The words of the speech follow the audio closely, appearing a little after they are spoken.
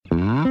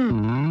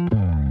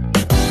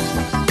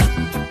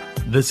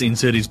This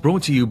insert is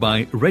brought to you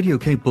by Radio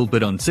K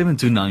Pulpit on 7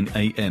 to 9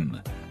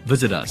 a.m.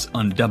 Visit us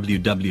on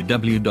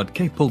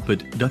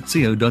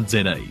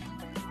www.kpulpit.co.za.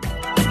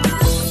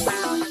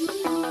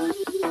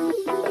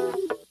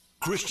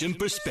 Christian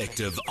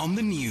perspective on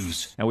the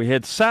news. And we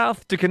head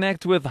south to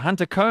connect with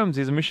Hunter Combs.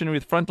 He's a missionary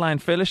with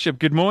Frontline Fellowship.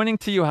 Good morning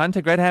to you,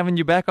 Hunter. Great having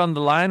you back on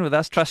the line with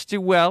us. Trust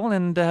you well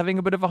and having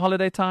a bit of a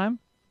holiday time.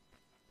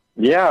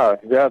 Yeah,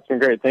 it's been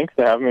great. Thanks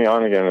for having me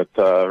on again. It's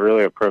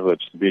really a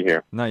privilege to be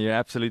here. No, you're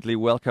absolutely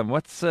welcome.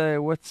 What's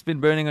been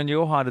burning on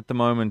your heart at the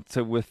moment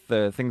with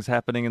things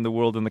happening in the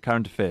world and the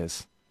current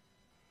affairs?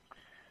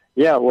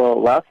 Yeah, well,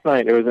 last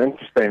night it was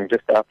interesting.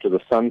 Just after the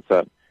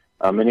sunset,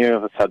 many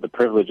of us had the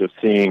privilege of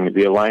seeing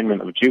the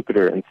alignment of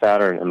Jupiter and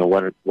Saturn in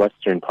the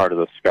western part of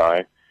the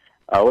sky,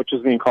 which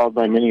is being called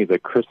by many the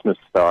Christmas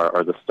star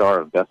or the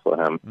Star of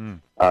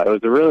Bethlehem. It was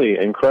a really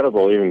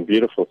incredible, even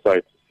beautiful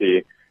sight to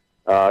see.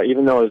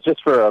 Even though it was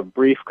just for a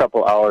brief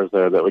couple hours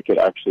there that we could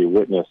actually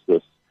witness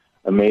this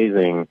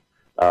amazing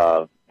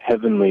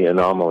heavenly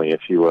anomaly,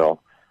 if you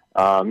will.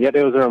 Yet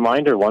it was a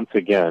reminder once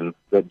again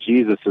that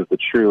Jesus is the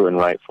true and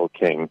rightful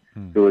King,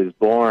 who was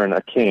born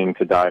a king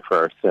to die for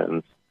our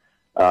sins.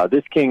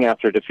 This king,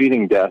 after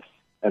defeating death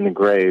and the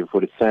grave,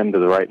 would ascend to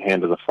the right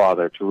hand of the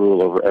Father to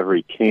rule over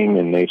every king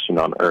and nation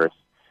on earth.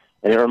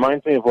 And it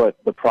reminds me of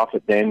what the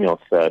prophet Daniel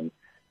said.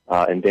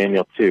 In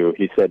Daniel 2,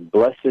 he said,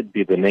 "Blessed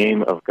be the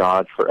name of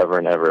God forever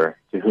and ever,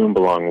 to whom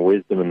belong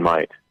wisdom and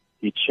might.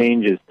 He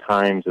changes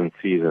times and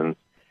seasons.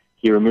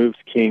 He removes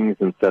kings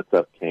and sets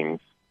up kings."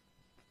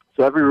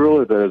 So every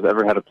ruler that has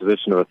ever had a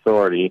position of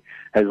authority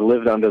has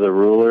lived under the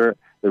rule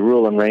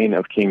and reign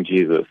of King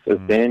Jesus. As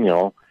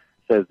Daniel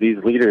says,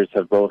 these leaders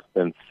have both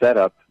been set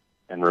up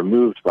and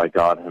removed by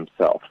God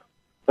himself.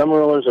 Some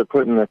rulers are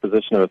put in their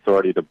position of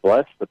authority to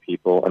bless the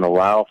people and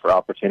allow for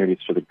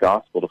opportunities for the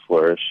gospel to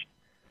flourish,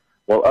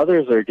 while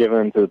others are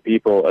given to the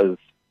people as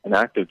an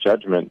act of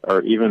judgment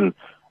or even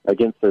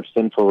against their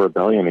sinful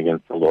rebellion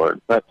against the Lord.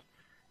 But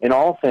in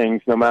all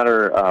things, no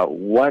matter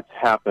what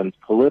happens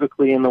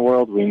politically in the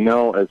world, we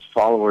know as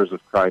followers of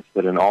Christ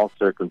that in all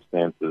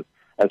circumstances,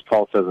 as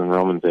Paul says in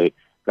Romans 8,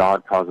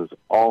 God causes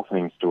all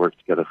things to work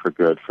together for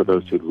good, for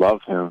those who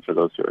love him, for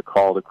those who are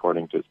called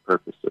according to his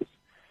purposes.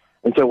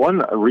 And so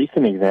one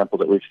recent example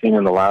that we've seen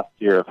in the last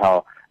year of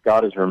how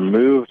God has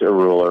removed a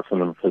ruler from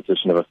the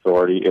position of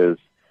authority is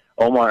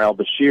Omar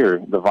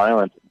al-Bashir, the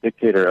violent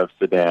dictator of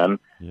Sudan,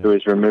 who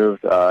was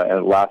removed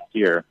last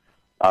year.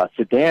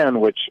 Sudan,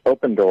 which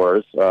Open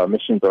Doors, a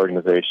missions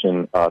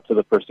organization to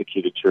the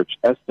persecuted church,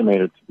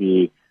 estimated to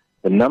be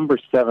the number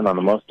 7 on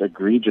the most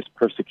egregious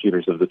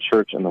persecutors of the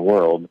church in the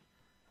world.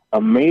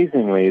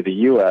 Amazingly, the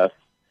U.S.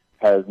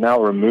 has now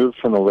removed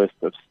from the list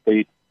of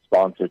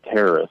state-sponsored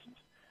terrorists.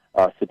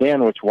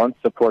 Sudan, which once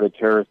supported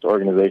terrorist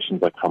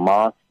organizations like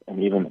Hamas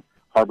and even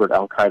harbored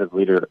al-Qaeda's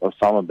leader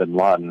Osama bin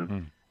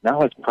Laden, now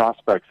has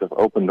prospects of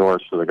open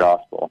doors for the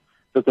gospel.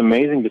 So it's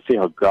amazing to see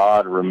how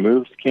God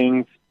removes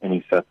kings and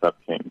he sets up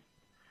kings.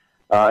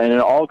 And in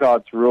all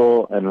God's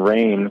rule and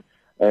reign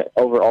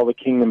over all the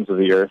kingdoms of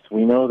the earth,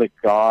 we know that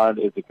God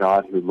is a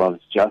God who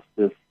loves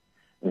justice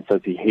and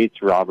says he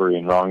hates robbery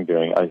and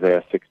wrongdoing,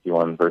 Isaiah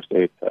 61 verse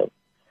 8 says.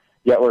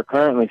 Yet we're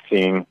currently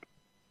seeing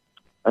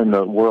in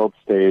the world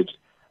stage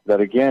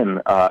that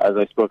again, as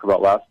I spoke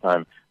about last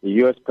time, the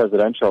U.S.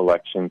 presidential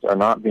elections are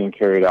not being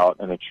carried out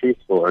in a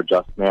truthful or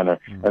just manner.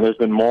 And there's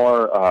been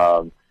more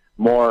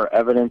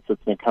evidence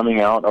that's been coming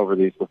out over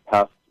these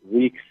past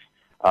weeks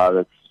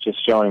that's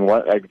just showing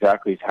what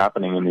exactly is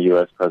happening in the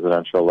U.S.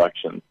 presidential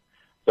elections.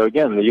 So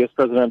again, the U.S.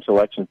 presidential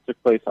elections took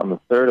place on the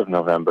 3rd of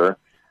November.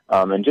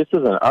 And just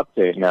as an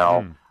update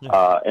now,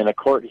 in a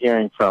court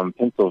hearing from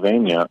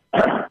Pennsylvania,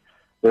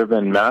 there have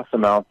been mass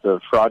amounts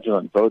of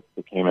fraudulent votes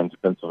that came into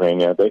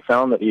Pennsylvania. They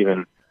found that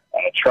even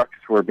trucks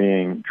were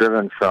being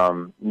driven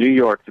from New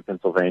York to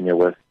Pennsylvania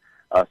with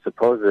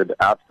supposed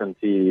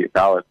absentee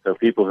ballots, so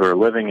people who are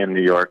living in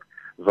New York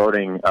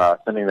voting,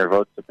 sending their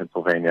votes to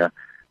Pennsylvania.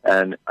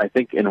 And I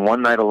think in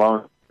one night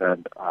alone,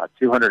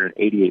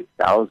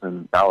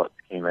 288,000 ballots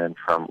came in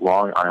from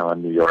Long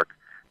Island, New York,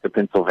 to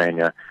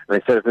Pennsylvania. And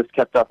they said if this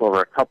kept up over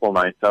a couple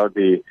nights, that would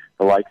be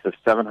the likes of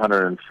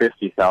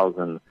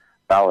 750,000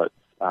 ballots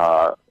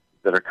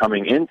that are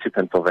coming into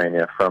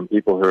Pennsylvania from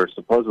people who are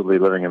supposedly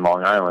living in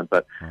Long Island.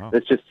 But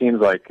this just seems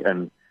like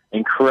an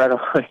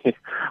incredibly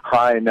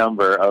high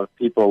number of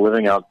people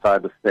living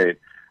outside the state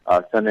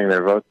sending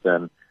their votes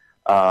in.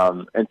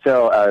 And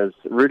so as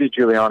Rudy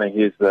Giuliani,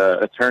 he's the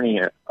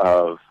attorney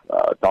of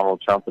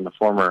Donald Trump and the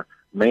former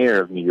mayor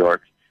of New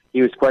York,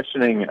 he was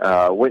questioning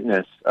a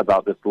witness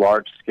about this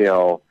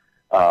large-scale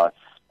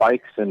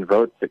spikes in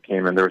votes that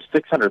came in. There were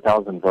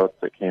 600,000 votes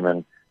that came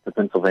in to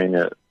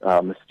Pennsylvania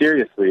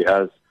mysteriously,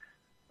 as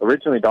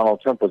originally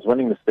Donald Trump was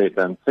winning the state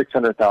then.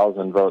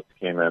 600,000 votes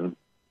came in.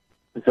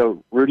 And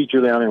so Rudy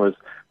Giuliani was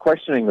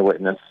questioning the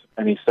witness,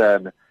 and he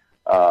said,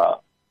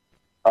 of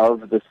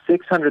the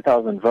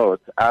 600,000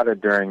 votes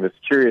added during this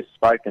curious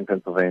spike in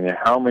Pennsylvania,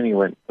 how many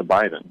went to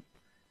Biden?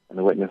 And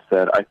the witness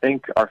said, I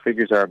think our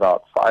figures are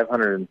about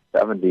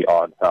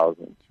 570-odd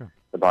thousand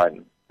to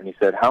Biden. And he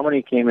said, how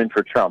many came in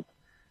for Trump?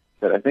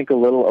 He said, I think a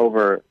little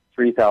over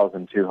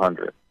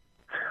 3,200.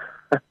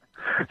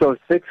 So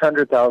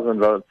 600,000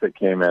 votes that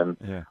came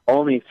in,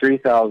 only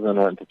 3,000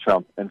 went to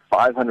Trump, and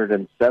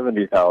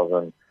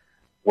 570,000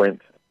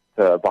 went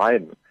to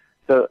Biden.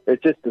 So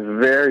it's just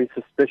very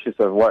suspicious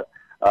of what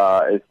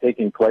is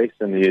taking place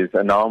in these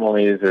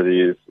anomalies or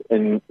these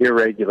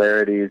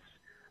irregularities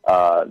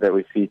that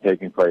we see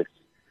taking place.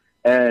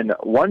 And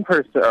one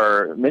person,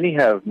 or many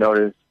have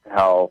noticed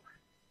how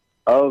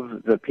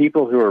of the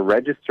people who are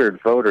registered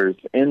voters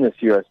in this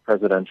U.S.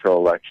 presidential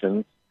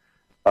elections,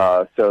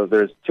 so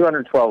there's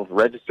 212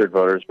 registered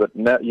voters, but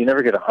you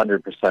never get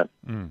 100%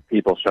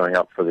 people showing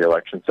up for the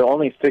election. So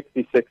only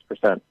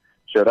 66%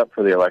 showed up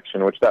for the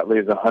election, which that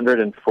leaves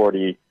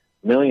 140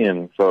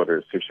 million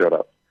voters who showed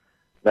up.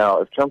 Now,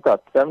 if Trump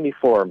got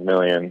 74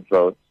 million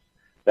votes,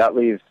 that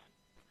leaves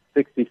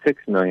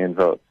 66 million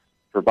votes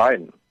for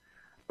Biden.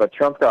 But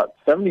Trump got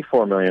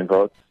 74 million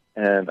votes,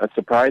 and a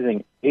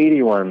surprising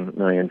 81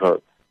 million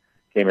votes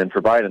came in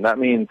for Biden. That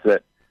means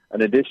that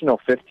an additional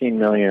 15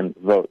 million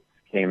votes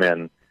came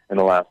in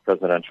the last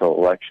presidential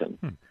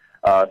election.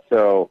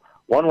 So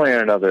one way or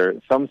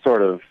another, some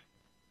sort of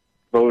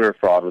voter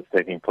fraud was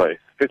taking place.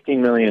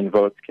 15 million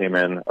votes came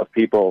in of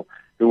people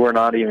who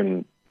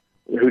didn't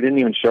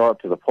even show up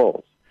to the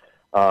polls.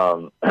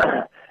 And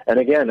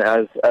again,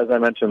 as I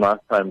mentioned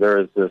last time, there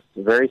is this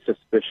very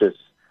suspicious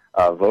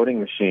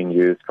voting machine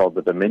used called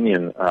the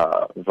Dominion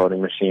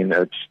voting machine,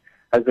 which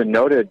has been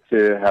noted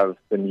to have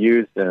been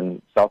used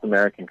in South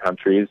American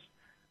countries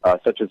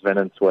such as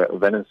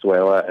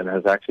Venezuela, and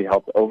has actually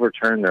helped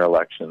overturn their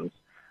elections.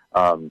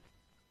 And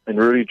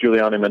Rudy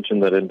Giuliani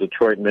mentioned that in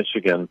Detroit,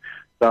 Michigan,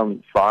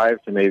 some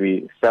 5 to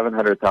maybe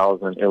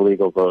 700,000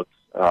 illegal votes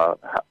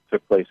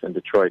took place in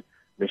Detroit,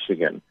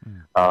 Michigan.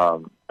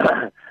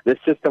 This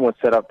system was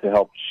set up to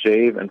help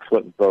shave and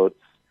flip votes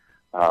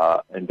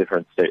in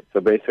different states.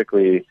 So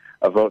basically,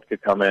 a vote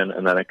could come in,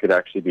 and then it could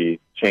actually be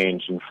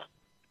changed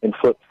and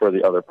flipped for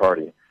the other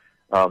party.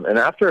 And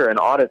after an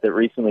audit that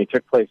recently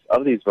took place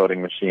of these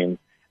voting machines,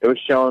 it was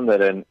shown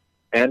that in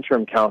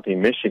Antrim County,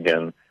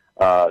 Michigan,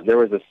 there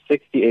was a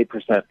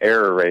 68%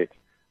 error rate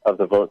of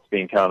the votes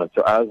being counted.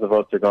 So as the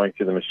votes are going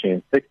through the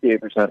machine,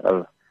 68%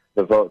 of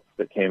the votes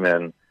that came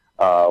in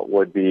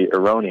would be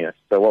erroneous.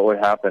 So what would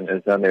happen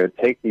is then they would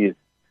take these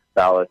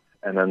ballots,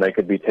 and then they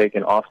could be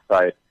taken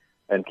off-site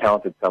and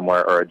counted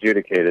somewhere or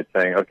adjudicated,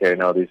 saying, okay,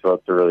 no, these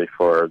votes are really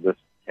for this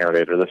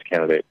candidate or this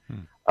candidate.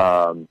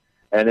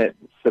 And it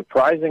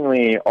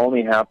surprisingly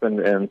only happened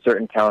in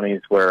certain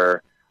counties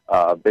where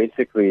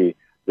basically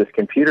this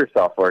computer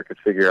software could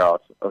figure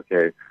out,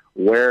 okay,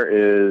 where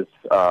is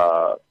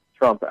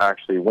Trump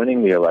actually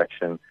winning the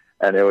election?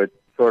 And it would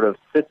sort of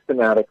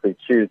systematically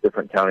choose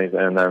different counties,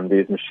 and then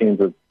these machines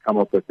would come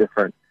up with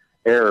different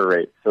error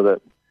rates so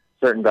that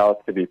certain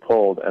ballots could be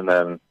pulled and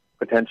then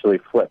potentially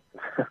flipped.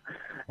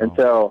 And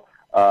so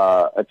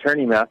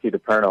Attorney Matthew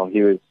DePerno,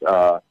 he was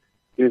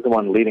the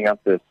one leading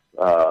up this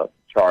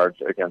charge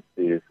against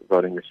these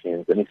voting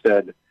machines. And he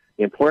said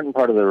the important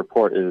part of the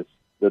report is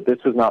that this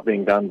was not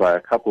being done by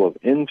a couple of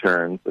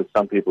interns, as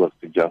some people have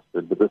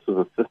suggested, but this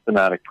was a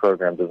systematic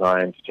program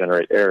designed to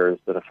generate errors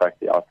that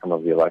affect the outcome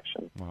of the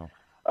election.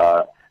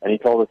 And he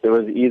told us it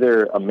was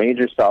either a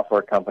major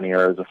software company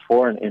or it was a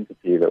foreign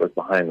entity that was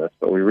behind this,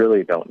 but we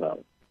really don't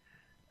know.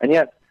 And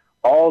yet,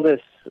 all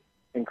this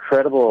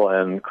incredible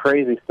and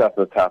crazy stuff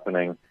that's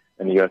happening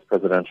in the U.S.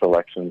 presidential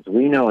elections,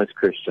 we know as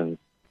Christians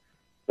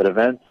that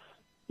events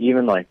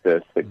even like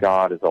this, that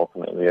God is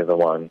ultimately the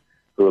one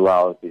who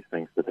allows these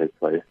things to take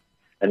place.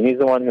 And he's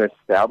the one who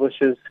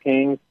establishes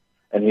kings,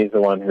 and he's the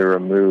one who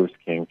removes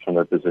kings from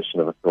their position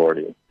of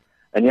authority.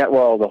 And yet,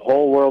 while the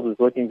whole world is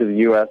looking to the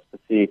U.S. to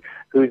see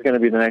who's going to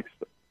be the next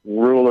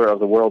ruler of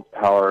the world's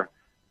power,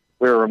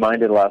 we were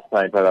reminded last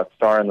night by that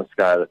star in the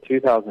sky that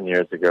 2,000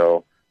 years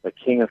ago, the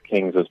King of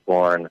Kings was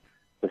born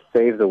to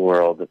save the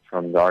world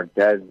from our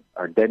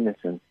deadness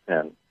in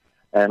sin.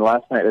 And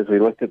last night, as we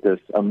looked at this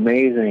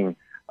amazing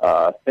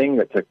thing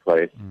that took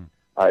place,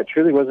 it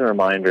truly was a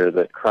reminder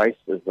that Christ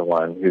is the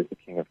one who's the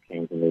King of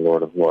Kings and the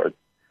Lord of Lords.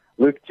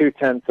 Luke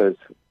 2:10 says,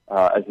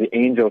 as the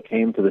angel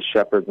came to the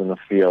shepherds in the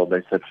field,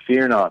 they said,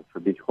 "Fear not, for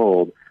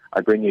behold,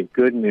 I bring you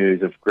good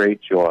news of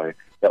great joy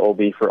that will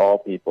be for all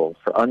people.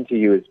 For unto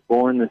you is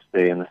born this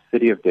day in the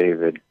city of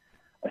David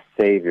a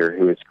Savior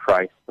who is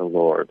Christ the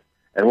Lord."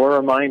 And we're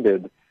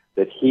reminded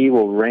that he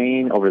will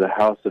reign over the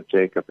house of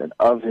Jacob, and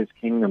of his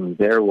kingdom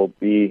there will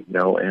be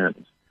no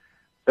end.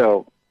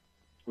 So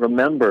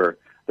remember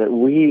that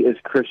we as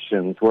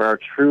Christians, where our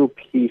true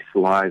peace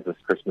lies this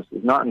Christmas,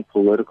 is not in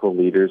political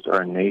leaders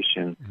or a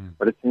nation,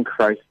 but it's in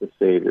Christ the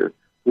Savior,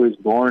 who is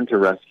born to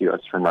rescue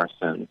us from our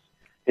sins.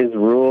 His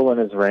rule and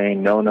his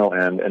reign know no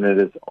end, and it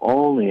is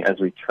only as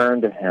we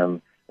turn to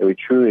him that we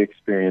truly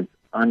experience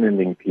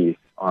unending peace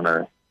on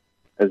earth.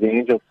 As the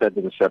angel said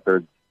to the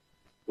shepherds,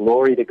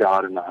 "Glory to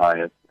God in the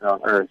highest, and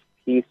on earth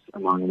peace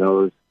among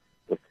those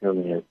with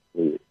whom he is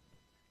pleased."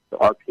 So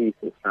our peace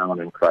is found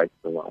in Christ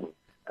alone.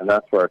 And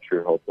that's where our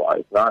true hope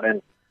lies, not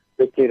in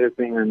dictators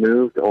being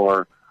removed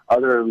or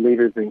other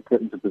leaders being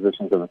put into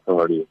positions of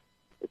authority.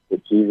 It's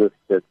that Jesus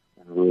sits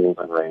and rules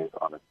and reigns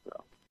on his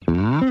throne.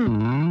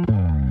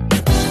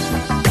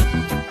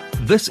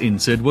 This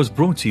insert was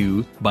brought to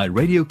you by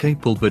Radio K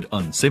Pulpit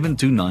on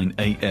 729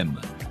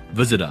 AM.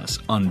 Visit us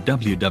on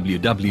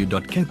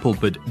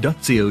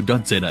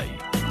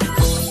www.kpulpit.co.za.